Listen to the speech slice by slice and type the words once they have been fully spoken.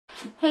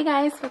Hey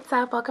guys, what's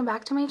up? Welcome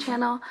back to my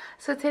channel.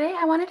 So today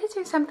I wanted to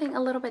do something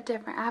a little bit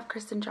different. I have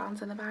Kristen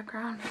Johns in the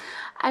background.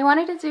 I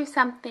wanted to do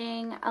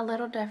something a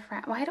little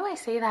different. Why do I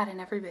say that in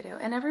every video?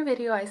 In every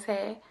video I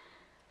say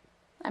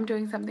I'm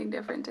doing something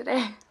different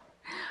today.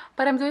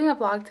 But I'm doing a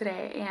vlog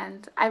today,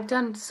 and I've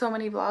done so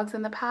many vlogs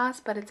in the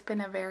past, but it's been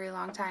a very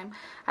long time.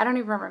 I don't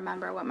even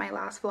remember what my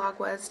last vlog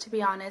was, to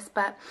be honest,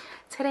 but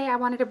today I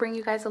wanted to bring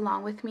you guys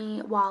along with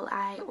me while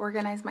I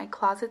organize my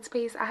closet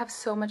space. I have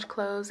so much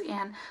clothes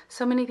and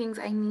so many things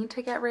I need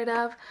to get rid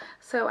of,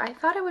 so I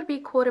thought it would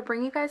be cool to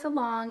bring you guys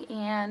along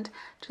and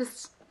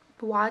just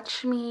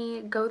watch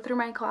me go through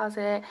my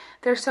closet.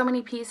 There's so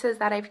many pieces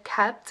that I've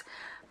kept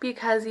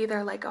because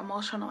either like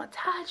emotional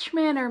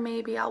attachment or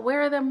maybe I'll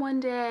wear them one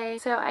day.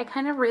 So I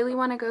kind of really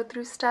want to go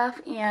through stuff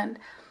and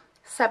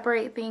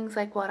separate things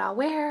like what I'll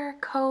wear,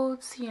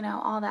 coats, you know,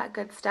 all that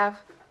good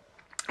stuff.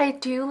 I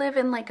do live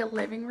in like a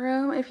living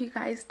room, if you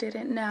guys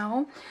didn't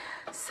know.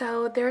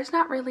 So there's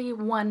not really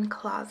one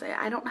closet.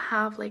 I don't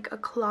have like a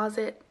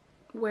closet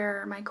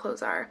where my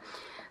clothes are.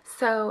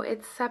 So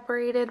it's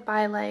separated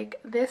by like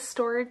this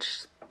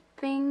storage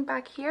thing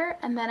back here,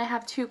 and then I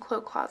have two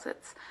cloak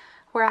closets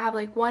where I have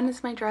like one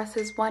is my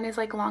dresses, one is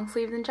like long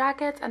sleeves and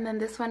jackets, and then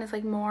this one is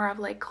like more of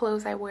like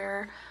clothes I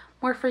wear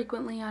more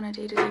frequently on a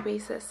day-to-day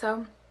basis.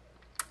 So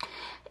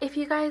if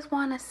you guys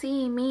want to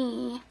see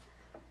me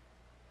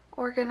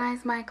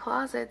organize my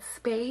closet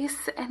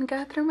space and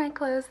go through my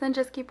clothes, then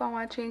just keep on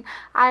watching.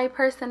 I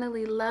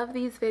personally love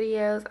these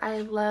videos.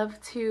 I love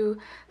to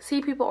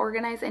see people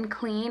organize and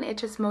clean. It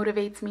just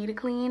motivates me to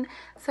clean.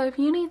 So if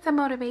you need some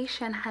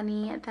motivation,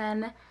 honey,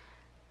 then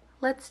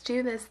let's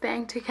do this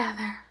thing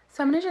together.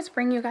 So I'm going to just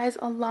bring you guys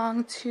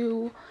along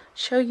to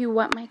show you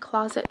what my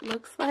closet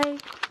looks like.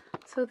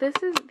 So this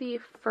is the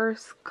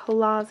first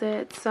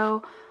closet.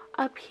 So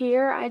up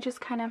here I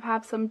just kind of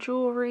have some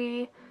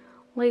jewelry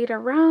laid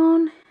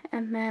around,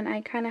 and then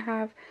I kind of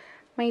have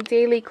my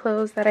daily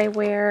clothes that I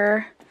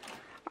wear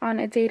on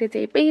a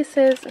day-to-day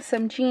basis,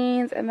 some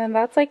jeans, and then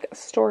that's like a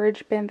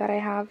storage bin that I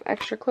have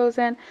extra clothes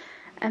in.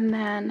 And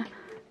then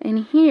in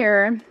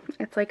here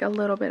it's like a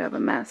little bit of a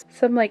mess,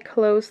 some like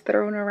clothes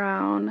thrown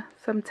around,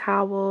 some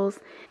towels.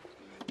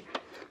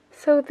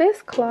 So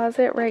this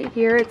closet right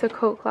here, it's a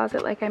coat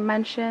closet like I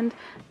mentioned.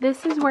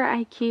 This is where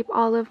I keep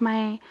all of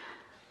my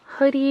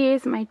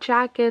hoodies, my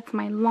jackets,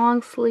 my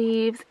long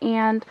sleeves,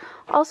 and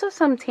also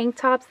some tank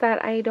tops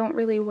that I don't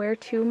really wear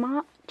too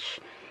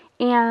much.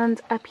 And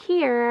up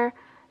here,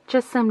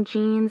 just some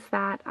jeans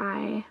that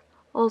I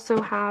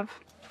also have,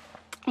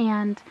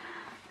 and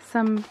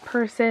some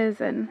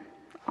purses and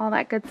all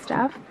that good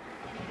stuff.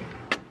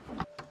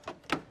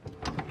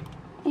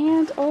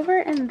 And over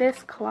in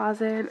this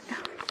closet,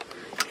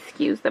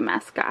 excuse the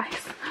mess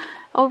guys,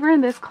 over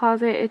in this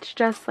closet it's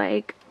just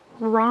like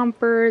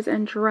rompers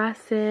and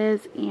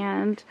dresses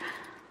and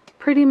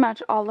pretty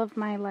much all of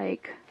my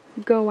like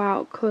go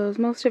out clothes.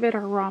 Most of it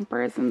are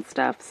rompers and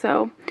stuff.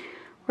 So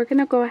we're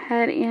gonna go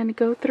ahead and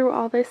go through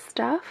all this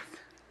stuff.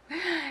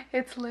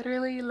 It's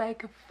literally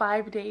like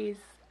 5 days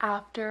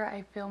after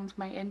I filmed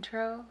my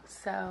intro,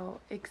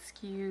 so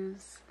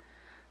excuse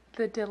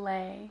the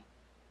delay,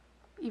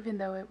 even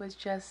though it was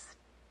just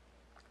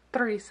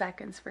 3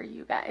 seconds for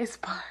you guys.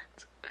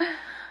 But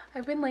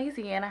I've been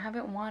lazy and I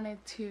haven't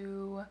wanted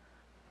to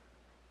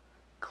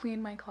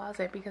clean my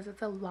closet because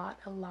it's a lot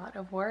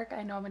of work.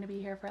 I know I'm gonna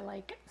be here for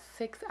like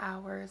 6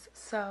 hours,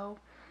 so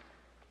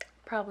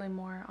probably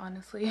more,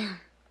 honestly.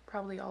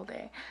 Probably all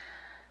day.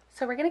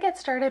 So we're gonna get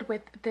started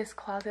with this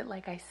closet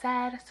like I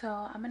said.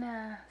 So I'm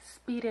gonna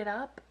speed it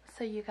up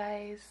so you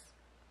guys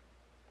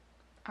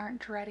aren't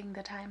dreading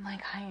the time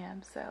like I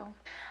am. So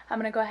I'm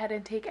gonna go ahead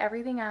and take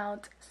everything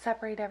out,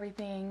 separate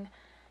everything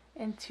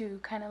into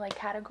kind of like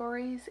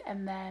categories,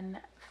 and then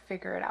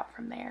figure it out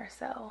from there.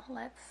 So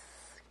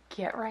let's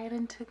get right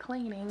into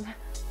cleaning.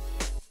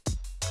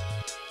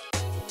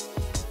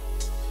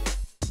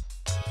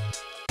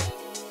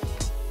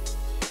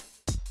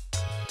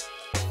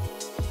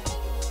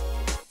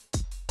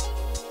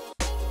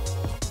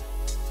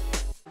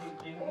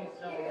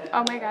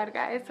 Oh my god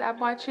guys,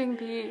 I'm watching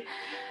the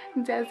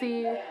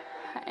Desi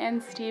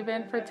and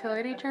Steven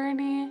fertility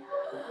journey.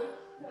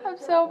 I'm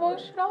so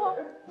emotional.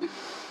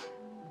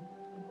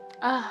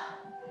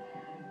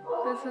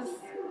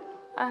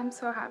 I'm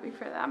so happy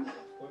for them.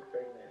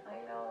 I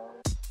know.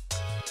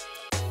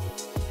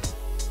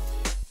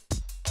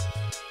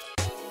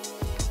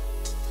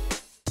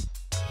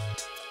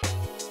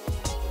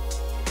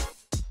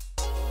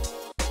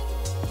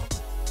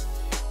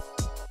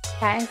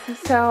 Guys,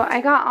 so I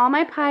got all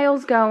my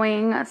piles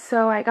going.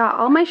 So I got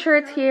all my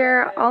shirts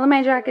here, all of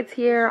my jackets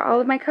here,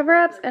 all of my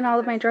cover-ups, and all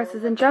of my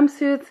dresses and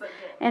jumpsuits.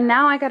 And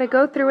now I gotta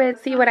go through it,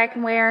 see what I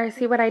can wear,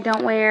 see what I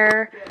don't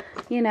wear.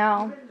 You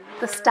know,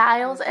 the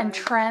styles and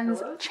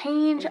trends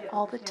change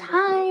all the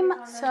time.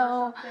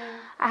 So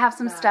I have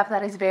some stuff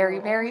that is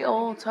very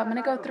old. So I'm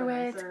gonna go through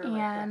it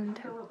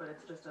and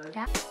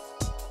yeah.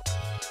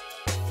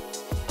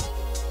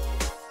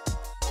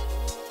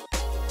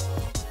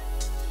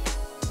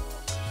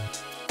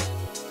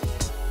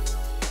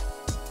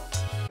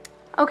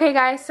 Okay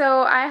guys,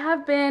 so I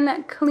have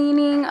been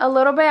cleaning a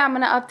little bit. I'm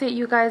going to update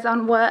you guys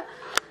on what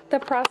the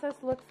process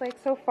looks like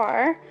so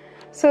far.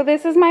 So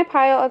this is my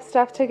pile of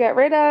stuff to get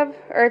rid of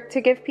or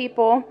to give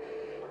people.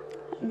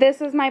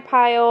 This is my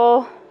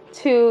pile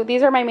to,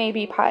 these are my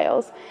maybe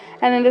piles.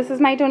 And then this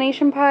is my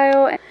donation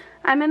pile.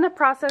 I'm in the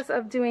process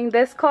of doing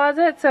this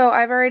closet, so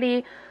I've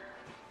already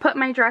put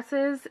my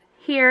dresses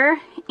here,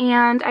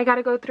 and I got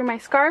to go through my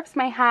scarves,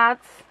 my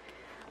hats,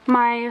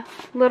 my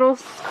little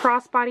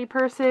crossbody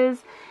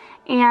purses,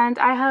 and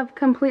I have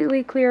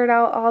completely cleared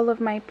out all of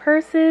my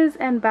purses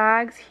and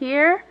bags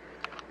here,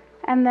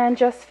 and then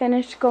just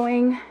finished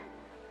going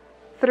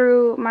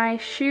through my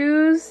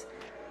shoes.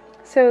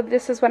 So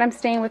this is what I'm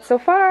staying with so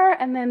far,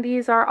 and then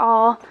these are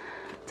all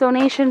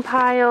donation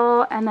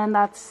pile, and then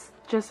that's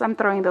just, I'm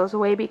throwing those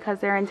away because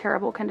they're in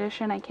terrible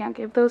condition. I can't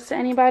give those to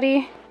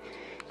anybody.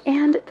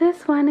 And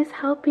this one is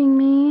helping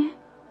me.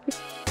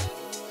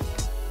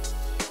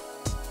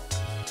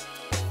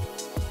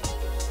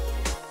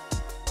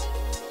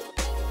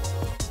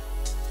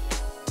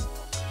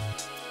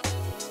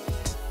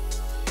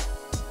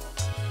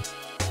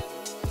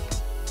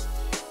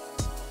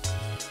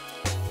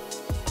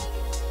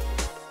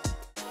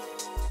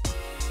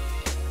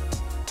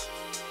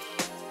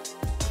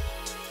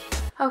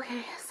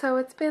 Okay, so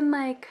it's been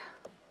like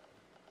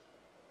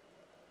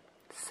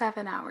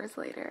 7 hours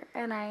later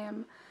and I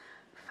am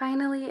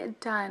finally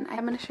done.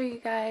 I'm going to show you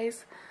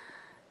guys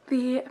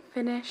the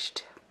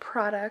finished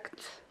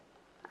product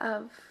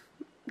of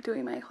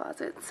doing my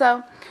closet.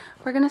 So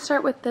we're going to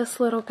start with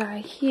this little guy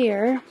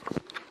here.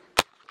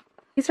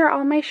 These are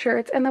all my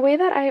shirts, and the way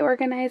that I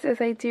organize is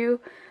I do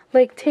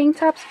like tank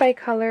tops by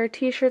color,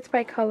 t-shirts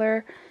by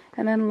color,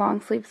 and then long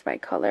sleeves by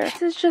color.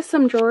 This is just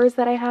some drawers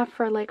that I have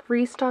for like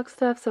restock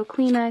stuff, so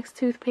Kleenex,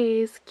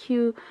 toothpaste,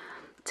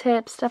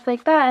 Q-tips, stuff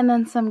like that, and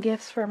then some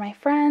gifts for my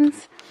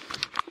friends.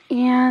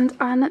 And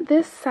on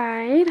this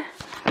side,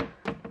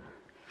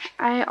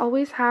 I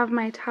always have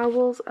my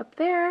towels up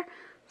there,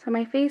 so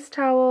my face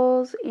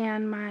towels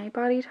and my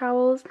body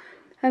towels,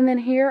 and then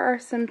here are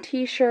some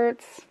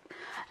t-shirts,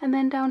 and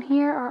then down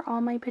here are all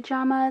my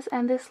pajamas,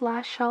 and this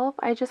last shelf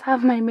I just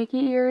have my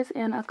Mickey ears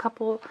and a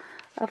couple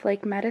of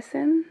like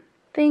medicine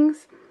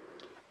things,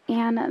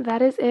 and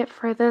that is it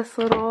for this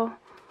little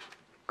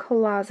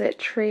closet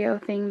trio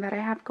thing that I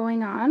have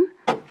going on.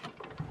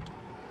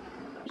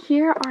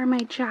 Here are my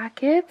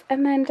jackets,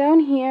 and then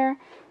down here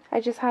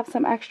I just have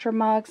some extra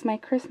mugs, my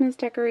Christmas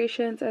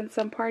decorations, and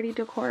some party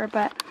decor.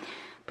 But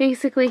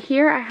basically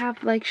here I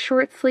have like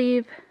short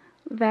sleeve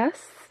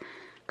vests,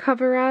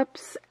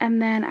 cover-ups,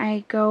 and then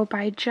I go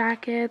by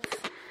jackets.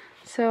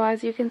 So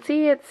as you can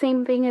see, it's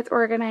same thing, it's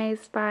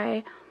organized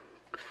by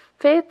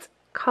fit,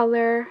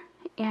 color,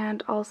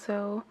 and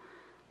also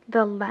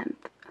the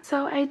length.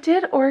 So I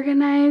did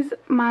organize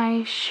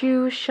my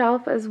shoe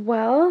shelf as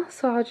well,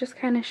 so I'll just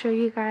kind of show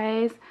you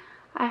guys.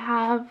 I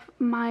have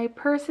my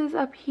purses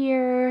up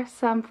here,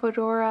 some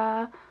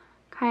fedora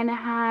kind of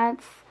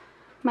hats,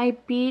 my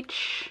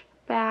beach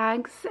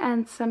bags,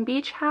 and some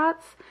beach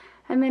hats.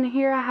 And then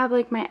here I have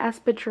like my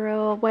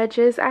espadrille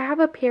wedges. I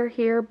have a pair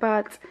here,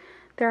 but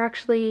they're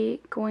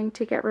actually going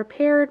to get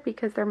repaired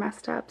because they're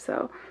messed up.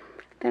 So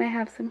then I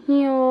have some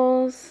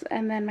heels,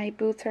 and then my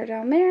boots are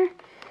down there.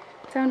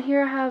 Down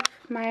here I have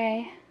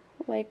my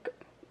like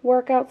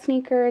workout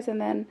sneakers, and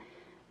then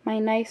my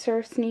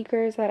nicer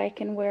sneakers that I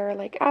can wear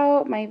like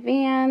out, my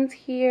Vans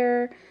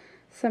here,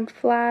 some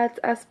flats,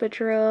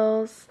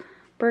 espadrilles,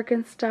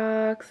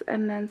 Birkenstocks,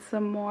 and then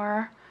some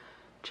more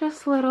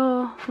just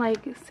little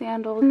like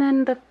sandals. And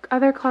then the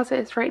other closet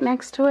is right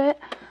next to it.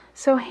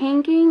 So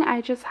hanging,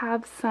 I just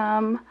have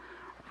some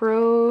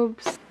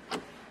robes.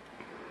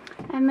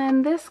 And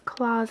then this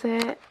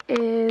closet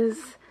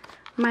is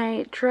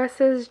my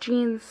dresses,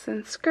 jeans,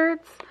 and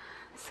skirts.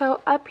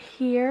 So up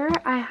here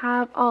I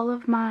have all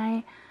of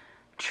my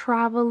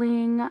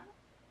traveling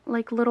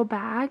like little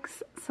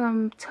bags,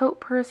 some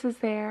tote purses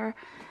there,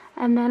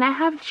 and then I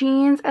have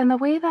jeans. And the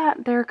way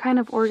that they're kind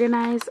of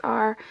organized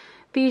are,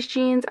 these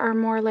jeans are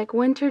more like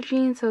winter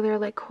jeans, so they're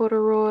like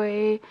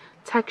corduroy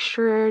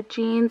texture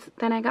jeans.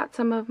 Then I got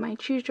some of my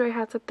Choose Joy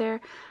hats up there.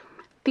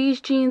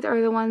 These jeans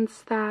are the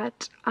ones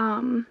that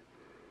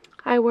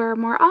I wear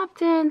more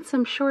often,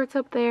 some shorts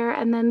up there,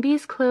 and then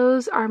these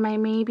clothes are my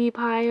maybe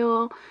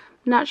pile.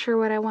 Not sure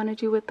what I want to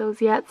do with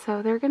those yet,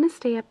 so they're gonna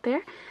stay up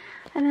there.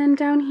 And then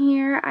down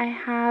here I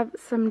have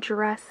some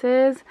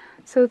dresses.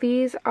 So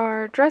these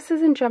are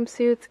dresses and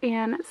jumpsuits,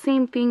 and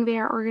same thing, they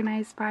are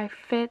organized by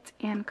fit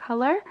and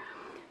color.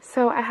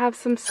 So I have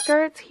some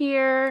skirts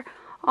here,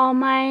 all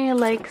my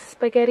like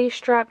spaghetti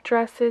strap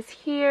dresses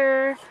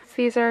here.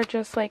 These are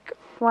just like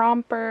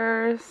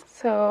rompers,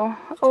 so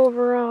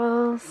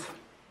overalls.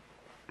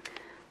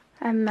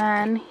 And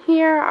then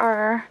here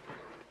are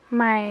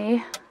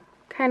my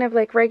kind of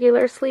like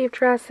regular sleeve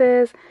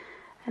dresses,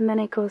 and then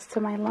it goes to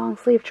my long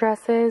sleeve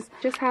dresses.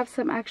 Just have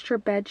some extra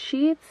bed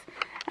sheets.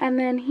 And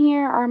then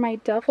here are my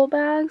duffel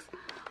bags.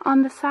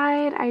 On the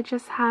side I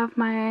just have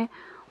my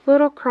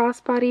little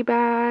crossbody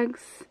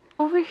bags.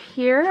 Over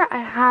here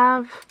I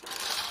have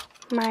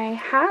my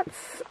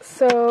hats.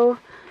 So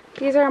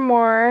these are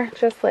more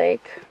just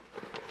like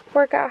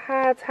workout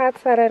hats,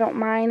 hats that I don't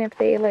mind if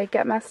they like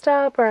get messed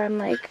up or I'm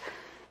like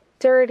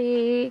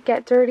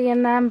get dirty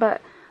in them.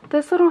 But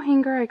this little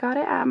hanger, I got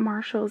it at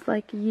Marshall's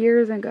like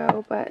years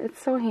ago, but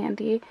it's so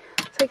handy.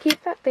 So I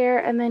keep that there,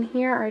 and then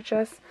here are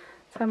just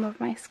some of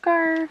my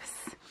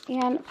scarves.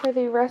 And for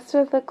the rest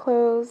of the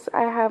clothes,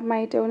 I have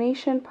my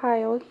donation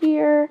pile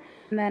here,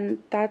 and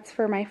then that's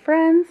for my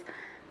friends.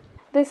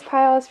 This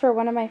pile is for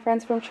one of my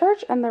friends from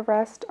church, and the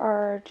rest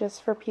are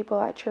just for people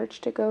at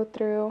church to go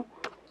through.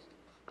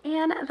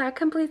 And that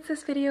completes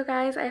this video,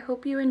 guys. I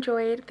hope you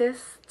enjoyed.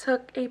 This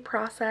took a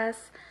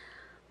process,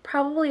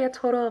 probably a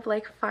total of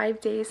like 5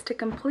 days to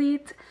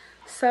complete.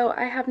 So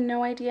I have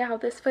no idea how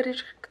this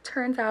footage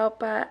turns out,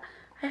 but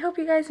I hope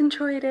you guys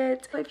enjoyed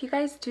it. If you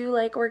guys do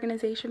like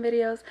organization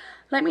videos,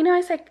 let me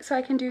know so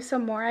I can do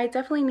some more. I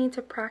definitely need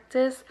to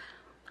practice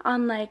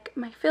on like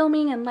my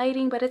filming and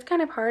lighting, but it's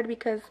kind of hard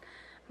because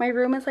my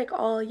room is like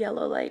all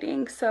yellow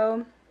lighting,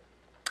 so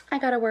I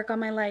gotta work on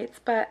my lights.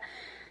 But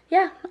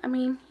yeah, I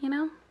mean, you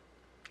know,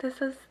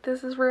 this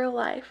is real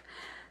life.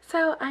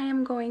 So I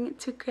am going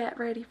to get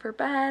ready for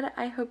bed.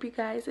 I hope you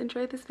guys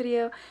enjoyed this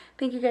video.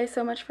 Thank you guys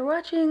so much for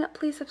watching.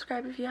 Please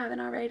subscribe if you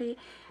haven't already,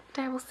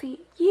 and I will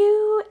see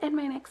you in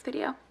my next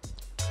video.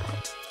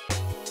 Bye.